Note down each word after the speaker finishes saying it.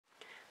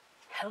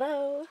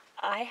Hello,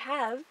 I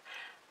have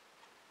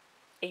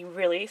a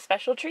really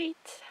special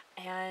treat,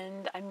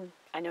 and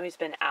I know he's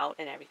been out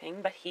and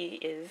everything, but he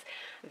is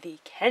the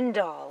Ken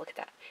doll. Look at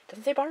that. It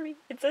doesn't say Barbie,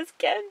 it says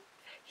Ken.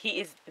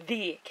 He is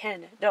the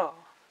Ken doll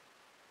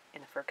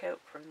in the fur coat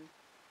from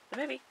the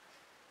movie.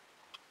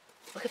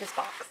 Look at this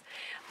box.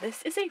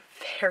 This is a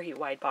very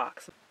wide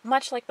box,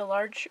 much like the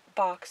large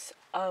box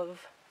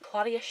of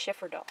Claudia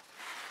Schiffer doll.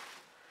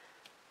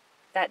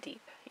 That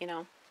deep, you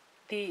know.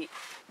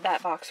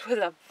 That box was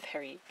a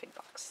very big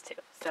box too.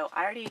 So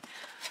I already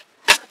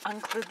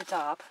unglued the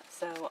top,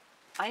 so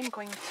I'm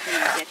going to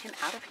get him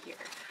out of here,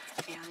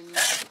 and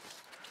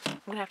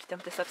I'm gonna have to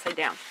dump this upside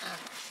down.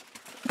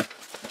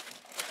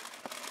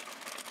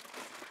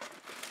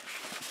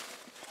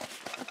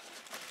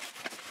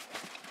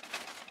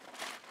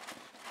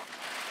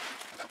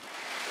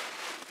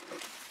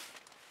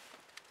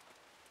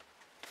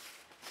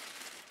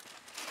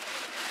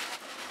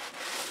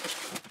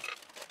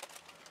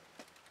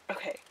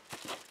 Okay,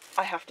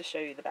 I have to show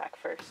you the back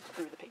first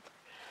through the paper,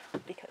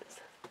 because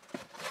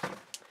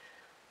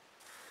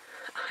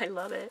I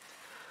love it.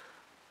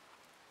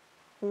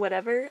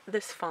 Whatever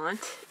this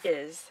font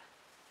is,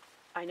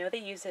 I know they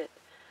use it,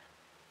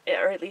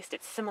 or at least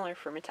it's similar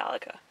for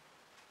Metallica,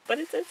 but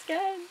it says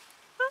Ken.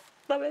 I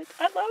love it.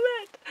 I love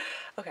it.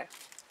 Okay,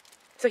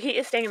 so he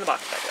is staying in the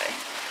box, by the way.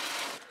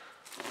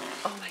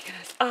 Oh my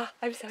goodness. Ah,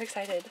 I'm so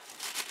excited.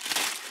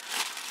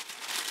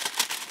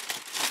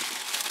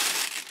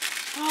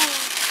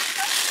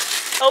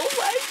 Oh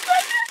my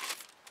goodness.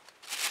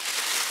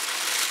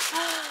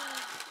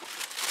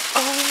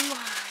 Oh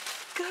my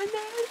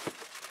goodness.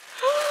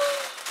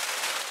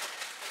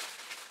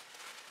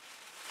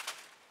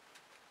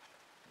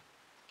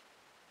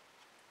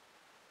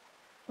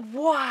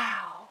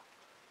 Wow.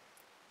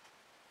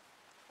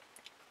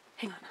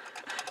 Hang on.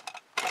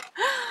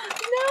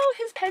 No,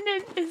 his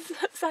pendant is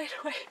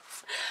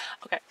sideways.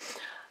 Okay.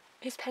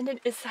 His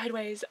pendant is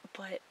sideways,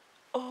 but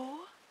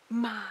oh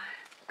my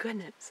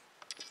goodness.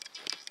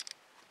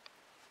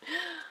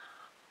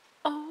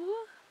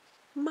 Oh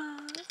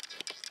my.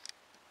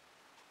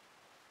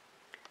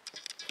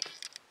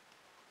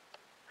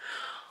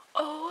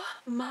 Oh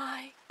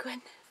my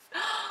goodness.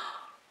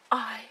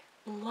 I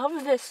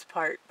love this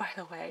part, by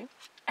the way.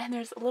 And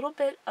there's a little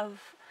bit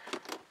of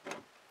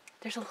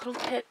a,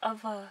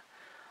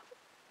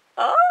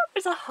 oh,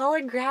 there's a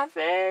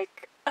holographic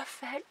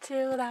effect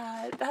to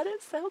that. That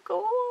is so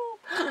cool.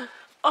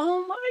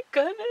 Oh my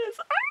goodness.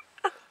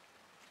 Ah.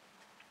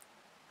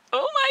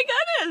 Oh my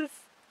goodness.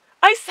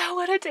 I so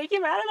want to take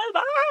him out of the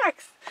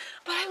box.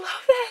 But I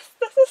love this.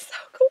 This is so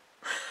cool.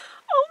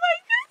 Oh my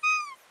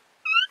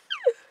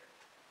goodness.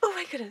 Oh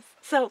my goodness.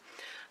 So,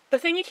 the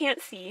thing you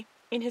can't see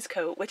in his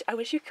coat, which I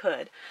wish you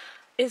could,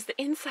 is the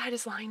inside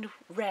is lined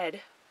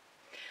red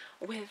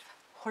with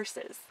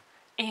horses.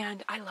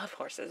 And I love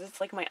horses. It's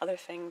like my other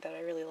thing that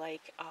I really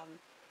like.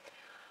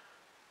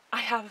 I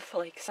have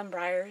like some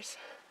briars,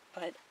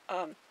 but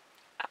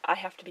I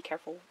have to be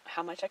careful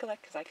how much I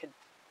collect, because I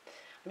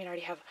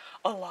already have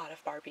a lot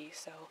of Barbie,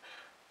 so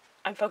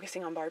I'm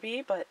focusing on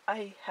Barbie, but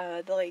I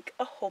had like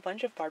a whole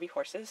bunch of Barbie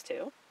horses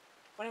too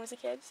when I was a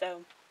kid,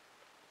 so,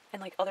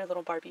 and like other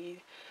little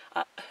Barbie,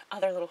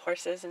 other little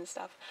horses and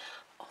stuff.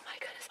 Oh my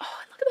goodness. Oh,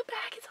 and look at the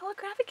back. It's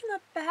holographic in the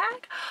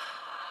back.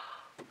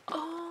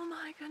 Oh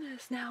my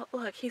goodness. Now,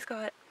 look, he's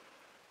got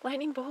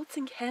lightning bolts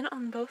and Ken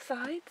on both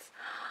sides.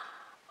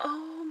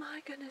 Oh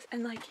my goodness.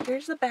 And like,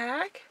 here's the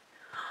back.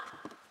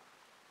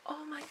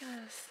 Oh my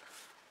goodness.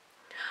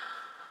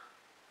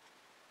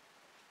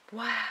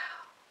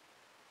 Wow.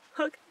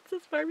 Look, it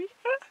says Barbie.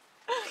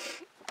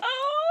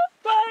 Oh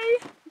my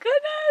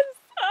goodness.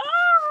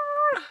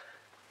 Oh.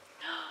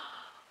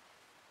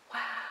 Wow.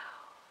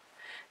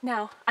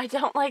 Now, I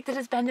don't like that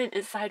his pendant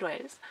is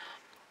sideways.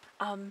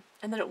 And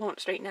that it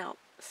won't straighten out.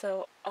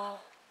 So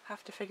I'll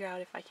have to figure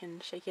out if I can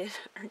shake it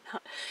or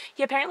not.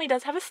 He apparently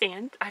does have a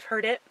stand. I've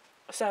heard it.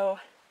 So,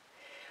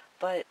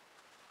 but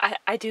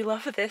I do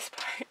love this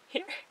part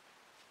here.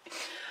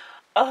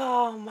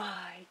 Oh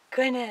my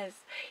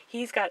goodness.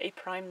 He's got a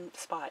prime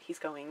spot. He's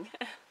going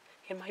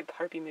in my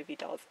Barbie movie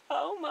dolls.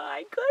 Oh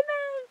my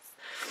goodness.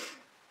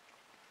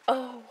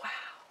 Oh wow.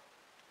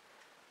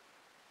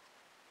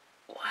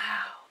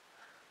 Wow.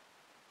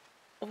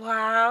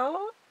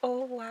 Wow.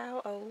 Oh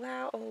wow. Oh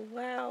wow. Oh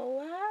wow.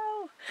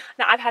 Wow.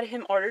 Now I've had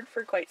him ordered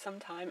for quite some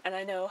time, and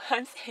I know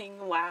I'm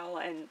saying wow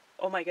and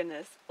oh my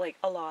goodness like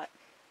a lot.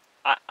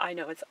 I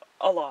know it's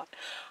a lot.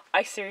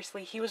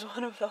 He was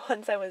one of the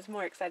ones I was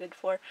more excited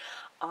for.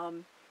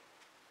 Other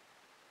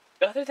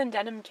than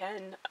Denim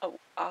Ken,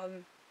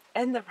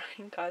 and the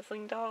Ryan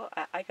Gosling doll,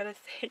 I gotta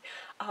say,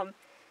 I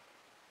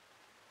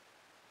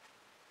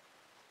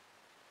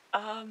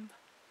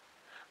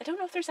don't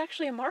know if there's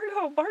actually a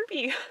Margot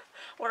Barbie,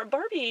 or a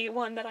Barbie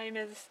one that I'm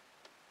as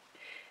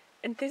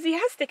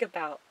enthusiastic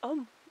about.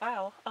 Oh,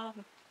 wow.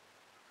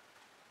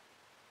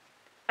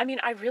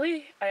 I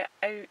really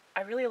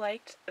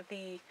liked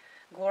the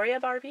Gloria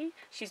Barbie.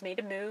 She's made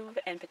a move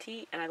and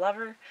petite, and I love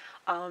her.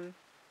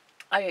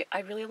 I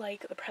really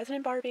like the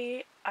President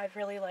Barbie. I've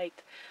really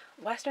liked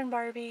Western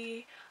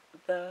Barbie,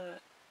 the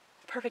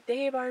Perfect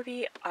Day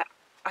Barbie.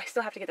 I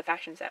still have to get the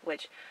fashion set,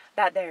 which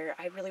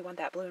I really want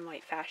that blue and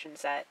white fashion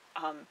set.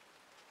 But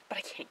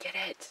I can't get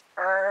it.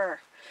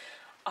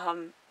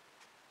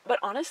 But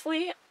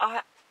honestly,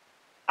 I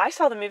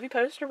saw the movie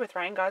poster with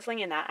Ryan Gosling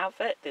in that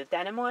outfit, the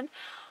denim one,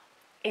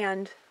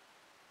 and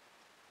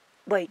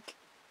like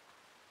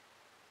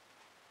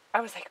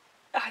I was like,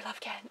 I love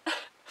Ken.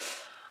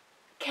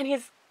 Ken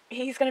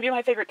he's gonna be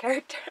my favorite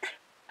character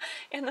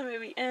in the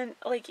movie, and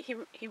like he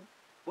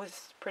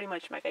was pretty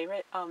much my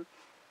favorite.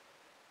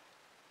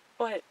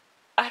 But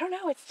I don't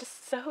know, it's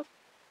just so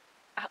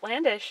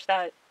outlandish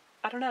that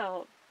I don't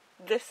know.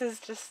 This is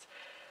just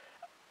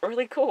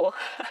really cool.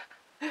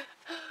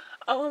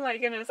 Oh my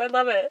goodness, I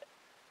love it.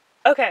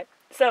 Okay,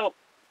 so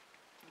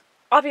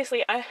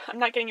obviously I'm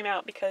not getting him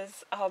out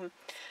because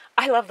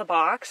I love the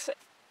box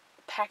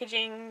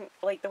packaging,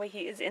 like the way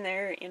he is in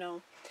there, you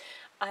know,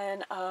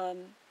 and I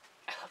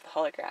love the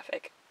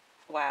holographic.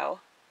 Wow.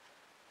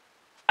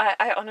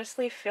 I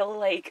honestly feel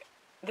like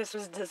this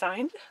was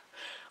designed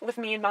with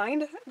me in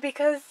mind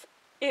because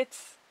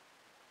it's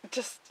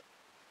just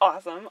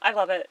awesome. I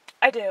love it.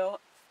 I do.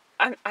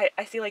 I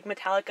see like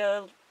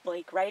Metallica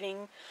like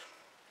writing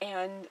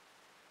and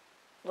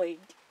like,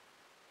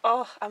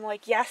 oh, I'm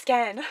like, yes,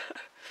 Ken.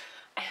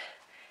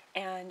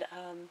 And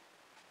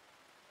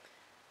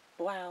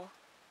wow.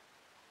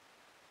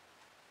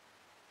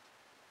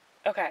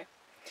 Okay.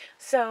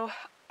 So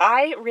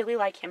I really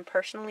like him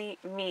personally.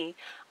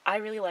 I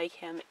really like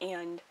him,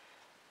 and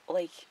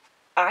like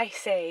I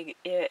say,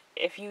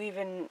 if you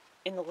even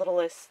in the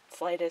littlest,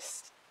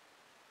 slightest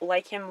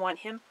like him, want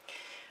him,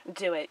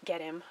 do it. Get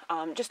him.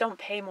 Just don't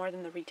pay more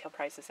than the retail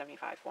price of $75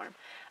 for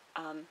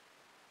him.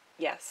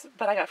 Yes,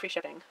 but I got free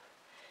shipping,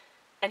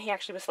 and he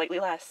actually was slightly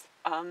less.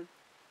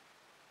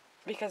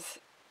 Because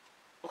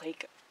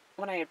like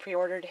when I had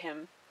pre-ordered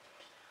him,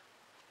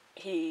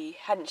 he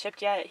hadn't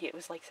shipped yet. It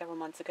was like several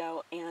months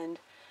ago, and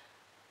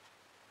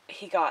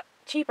he got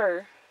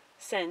cheaper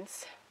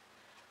since,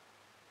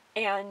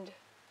 and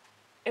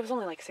it was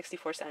only like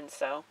 64 cents,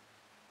 so,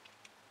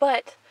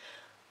 but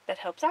that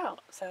helps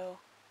out. So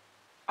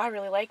I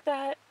really like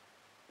that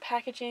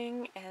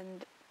packaging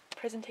and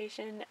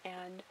presentation,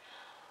 and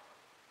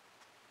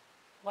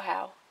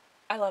wow,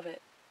 I love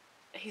it.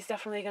 He's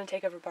definitely gonna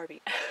take over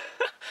Barbie.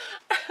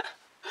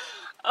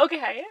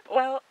 Okay,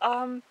 well,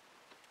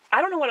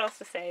 I don't know what else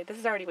to say. This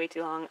is already way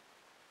too long,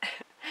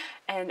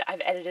 and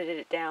I've edited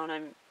it down.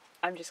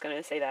 I'm just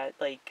gonna say that,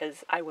 like,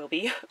 cause I will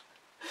be.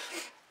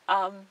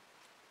 Wow.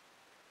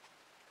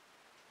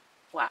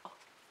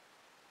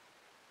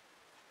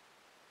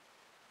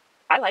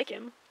 I like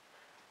him.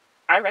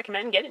 I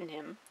recommend getting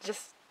him.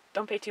 Just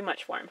don't pay too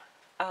much for him.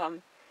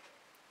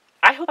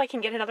 I hope I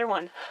can get another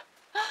one.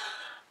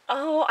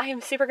 Oh, I am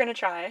super gonna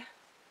try.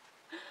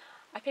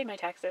 I paid my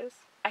taxes.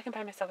 I can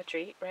buy myself a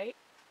treat, right?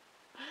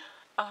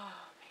 Oh,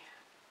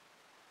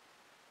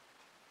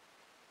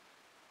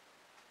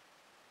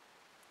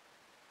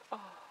 man.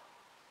 Oh.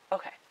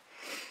 Okay.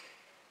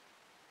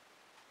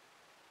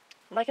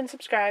 Like and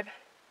subscribe.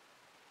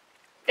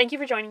 Thank you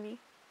for joining me.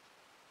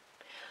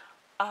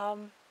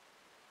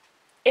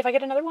 If I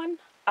get another one,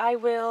 I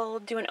will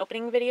do an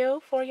opening video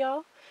for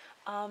y'all.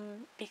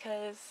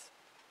 Because,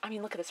 I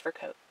mean, look at this fur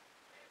coat.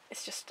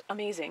 It's just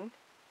amazing.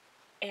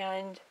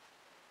 And,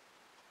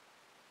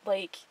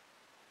 like,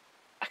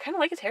 I kind of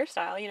like his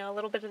hairstyle, you know, a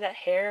little bit of that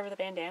hair over the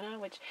bandana,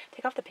 which,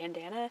 take off the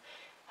bandana.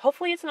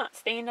 Hopefully it's not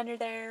stained under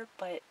there,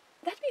 but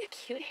that'd be a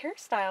cute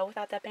hairstyle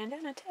without that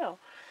bandana, too.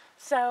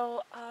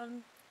 So,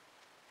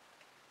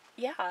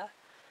 yeah.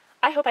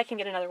 I hope I can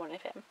get another one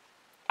of him.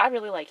 I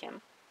really like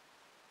him.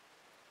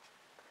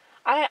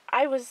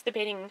 I was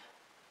debating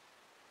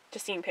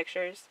just seeing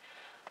pictures,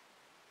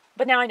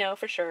 but now I know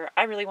for sure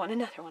I really want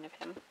another one of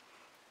him.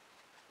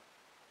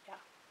 Yeah.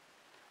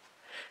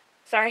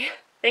 Sorry.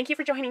 Thank you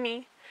for joining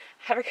me.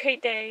 Have a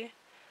great day.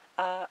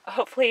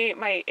 Hopefully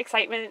my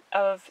excitement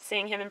of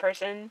seeing him in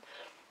person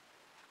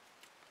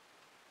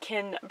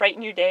can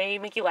brighten your day,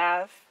 make you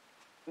laugh.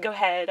 Go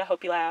ahead. I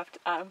hope you laughed.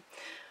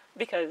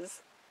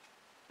 Because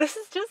this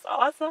is just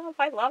awesome.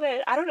 I love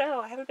it. I don't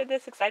know. I haven't been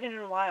this excited in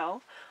a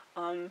while.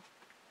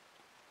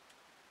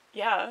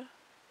 Yeah.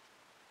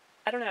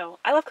 I don't know.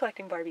 I love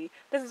collecting Barbie.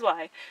 This is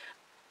why.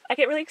 I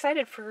get really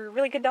excited for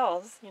really good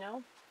dolls, you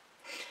know?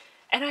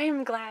 And I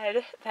am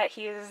glad that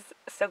he is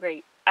so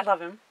great. I love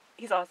him.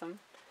 He's awesome.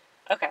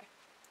 Okay.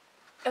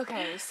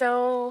 Okay,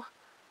 so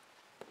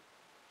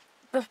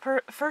the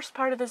first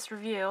part of this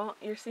review,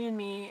 you're seeing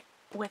me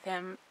with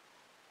him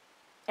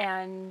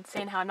and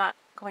saying how I'm not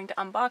going to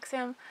unbox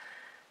him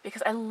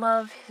because I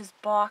love his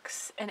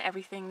box and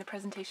everything. The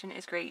presentation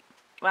is great.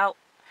 Well,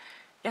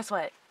 guess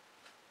what?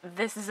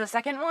 This is the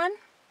second one,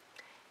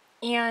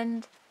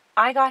 and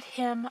I got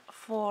him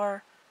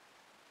for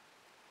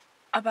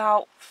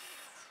about,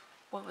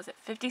 what was it,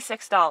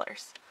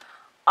 $56.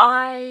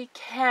 I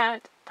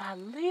can't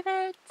believe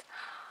it.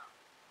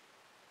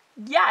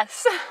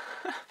 Yes.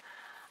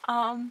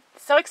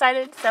 So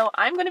excited. So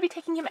I'm going to be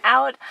taking him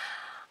out.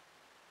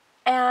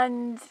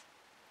 And,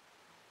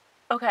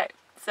 okay,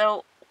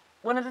 so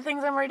one of the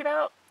things I'm worried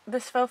about,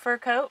 this faux fur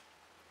coat,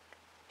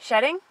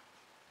 shedding.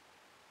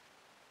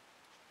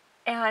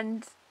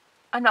 And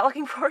I'm not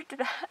looking forward to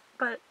that,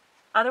 but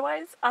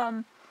otherwise,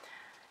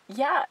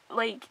 yeah,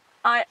 like,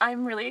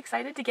 I'm really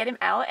excited to get him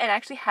out and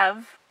actually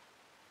have,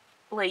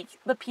 like,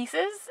 the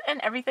pieces and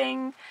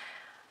everything,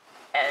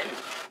 and,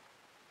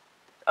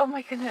 oh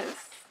my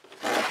goodness,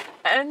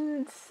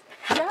 and,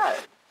 yeah,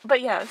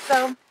 but yeah,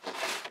 so,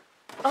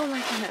 oh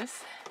my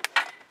goodness.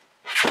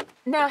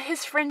 Now,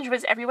 his fringe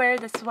was everywhere.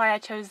 This is why I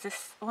chose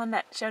this one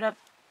that showed up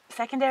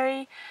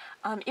secondary.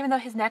 Even though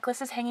his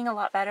necklace is hanging a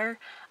lot better,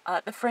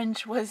 the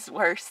fringe was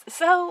worse.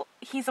 So,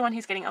 he's the one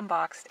who's getting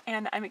unboxed,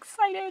 and I'm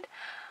excited.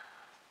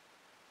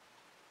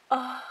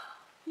 Oh,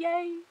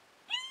 yay.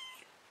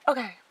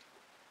 Okay.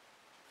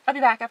 I'll be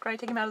back after I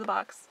take him out of the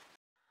box.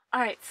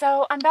 Alright,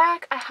 so I'm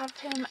back. I have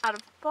him out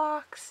of the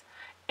box,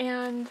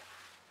 and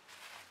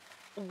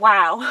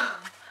wow.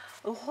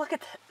 Look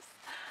at this.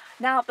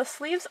 Now, the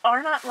sleeves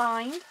are not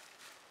lined,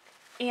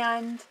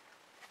 and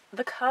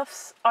the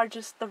cuffs are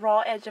just the raw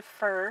edge of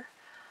fur,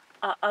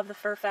 of the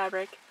fur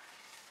fabric.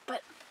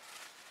 But,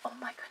 oh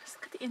my goodness,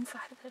 look at the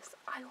inside of this.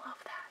 I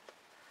love that.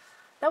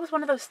 That was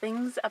one of those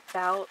things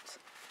about,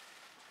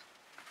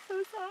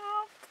 so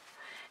soft.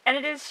 And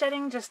it is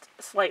shedding just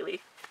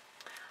slightly.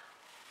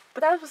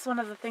 But that was one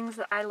of the things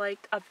that I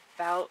liked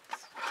about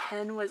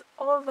Ken, was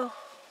all the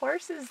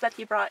horses that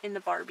he brought into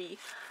Barbie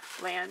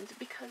land.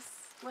 Because,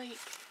 like,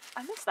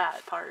 I miss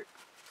that part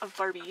of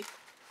Barbie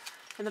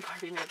in the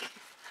Barbie movie.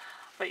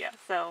 But yeah,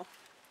 so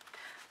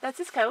that's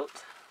his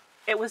coat.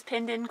 It was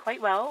pinned in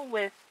quite well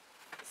with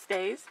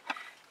stays.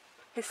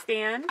 His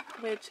stand,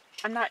 which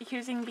I'm not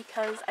using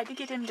because I did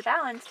get him to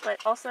balance,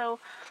 but also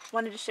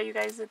wanted to show you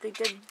guys that they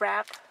did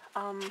wrap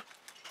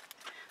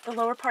the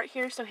lower part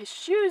here, so his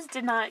shoes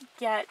did not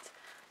get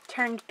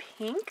turned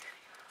pink,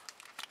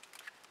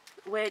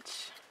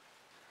 which,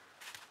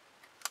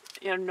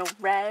 you know, no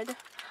red.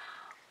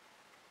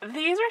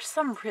 These are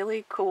some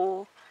really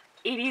cool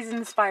 80s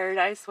inspired,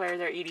 I swear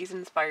they're 80s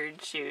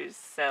inspired shoes,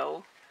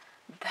 so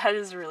that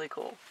is really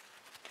cool.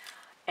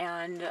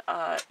 And,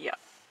 yeah.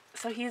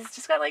 So he's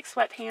just got, like,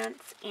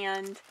 sweatpants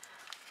and,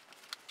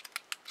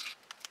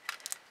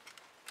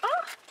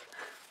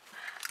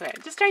 okay,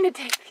 just trying to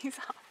take these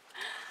off.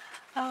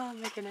 Oh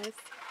my goodness.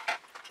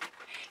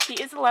 He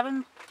is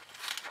 11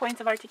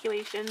 points of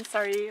articulation.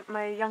 Sorry,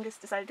 my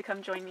youngest decided to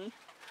come join me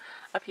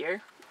up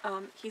here.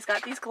 He's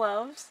got these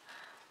gloves,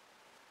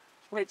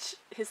 which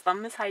his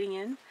thumb is hiding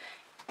in.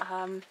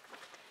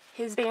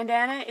 His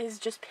bandana is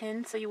just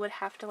pinned, so you would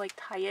have to, like,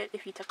 tie it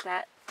if you took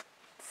that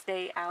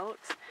stay out.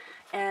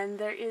 And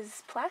there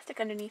is plastic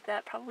underneath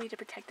that, probably to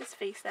protect his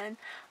face then.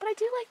 But I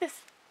do like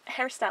this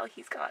hairstyle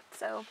he's got,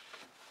 so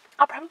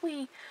I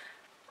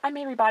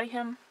may rebody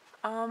him.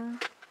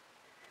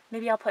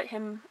 Maybe I'll put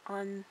him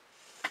on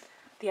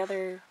the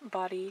other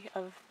body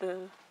of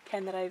the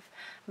Ken that I've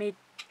made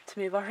to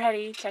move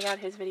already. Check out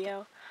his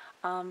video.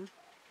 I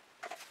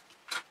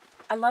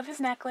love his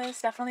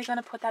necklace. Definitely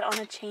gonna put that on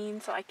a chain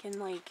so I can,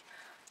 like,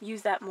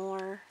 use that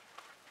more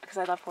because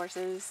I love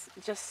horses.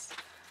 Just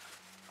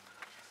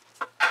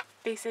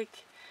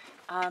basic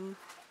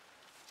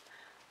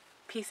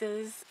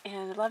pieces,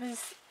 and I love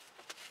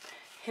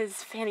his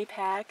fanny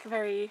pack.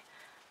 Very,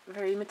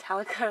 very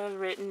Metallica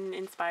written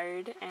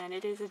inspired, and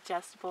it is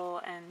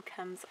adjustable and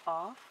comes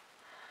off.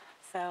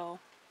 So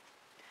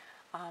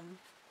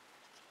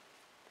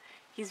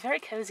he's very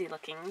cozy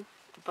looking,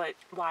 but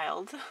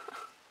wild.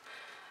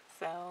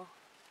 So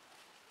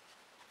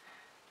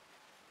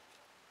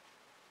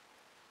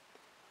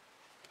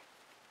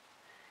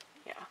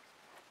yeah,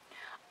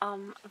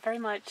 very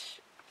much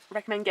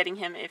recommend getting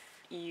him if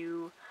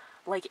you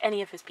like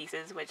any of his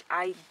pieces, which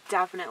I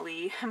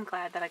definitely am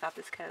glad that I got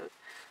this coat.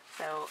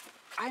 So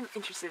I'm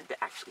interested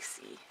to actually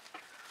see.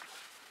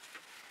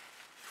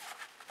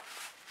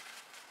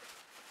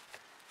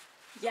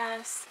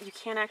 Yes, you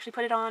can actually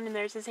put it on, and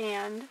there's his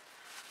hand.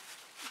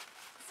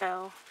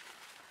 So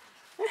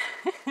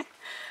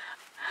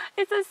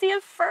it's a sea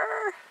of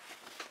fur.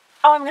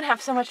 Oh, I'm gonna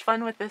have so much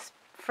fun with this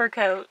fur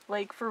coat,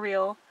 like, for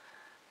real.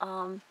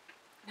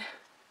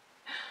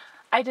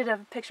 I did a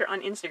picture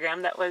on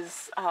Instagram that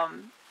was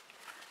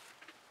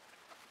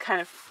kind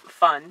of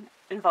fun,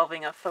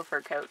 involving a faux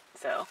fur coat,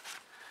 so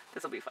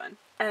this will be fun.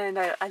 And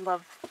I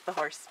love the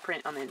horse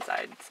print on the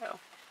inside, so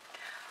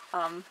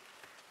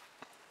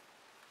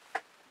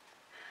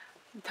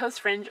those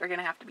fringe are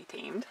gonna have to be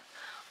tamed.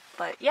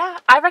 But yeah,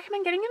 I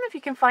recommend getting him if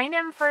you can find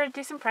him for a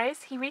decent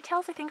price. He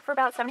retails, I think, for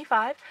about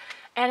 $75.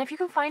 And if you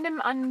can find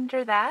him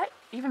under that,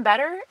 even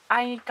better.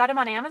 I got him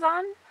on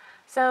Amazon,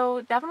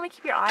 so definitely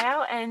keep your eye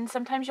out, and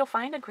sometimes you'll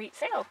find a great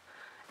sale.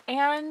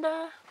 And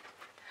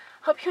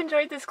hope you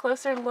enjoyed this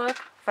closer look,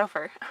 faux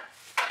fur,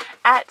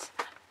 at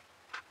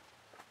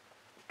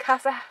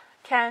Casa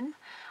Ken,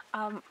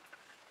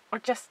 or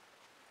just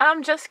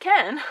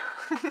Ken.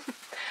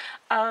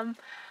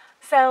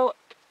 So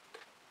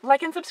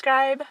like and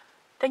subscribe.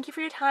 Thank you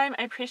for your time.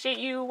 I appreciate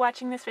you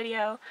watching this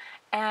video,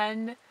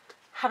 and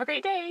Have a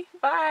great day.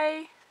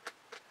 Bye.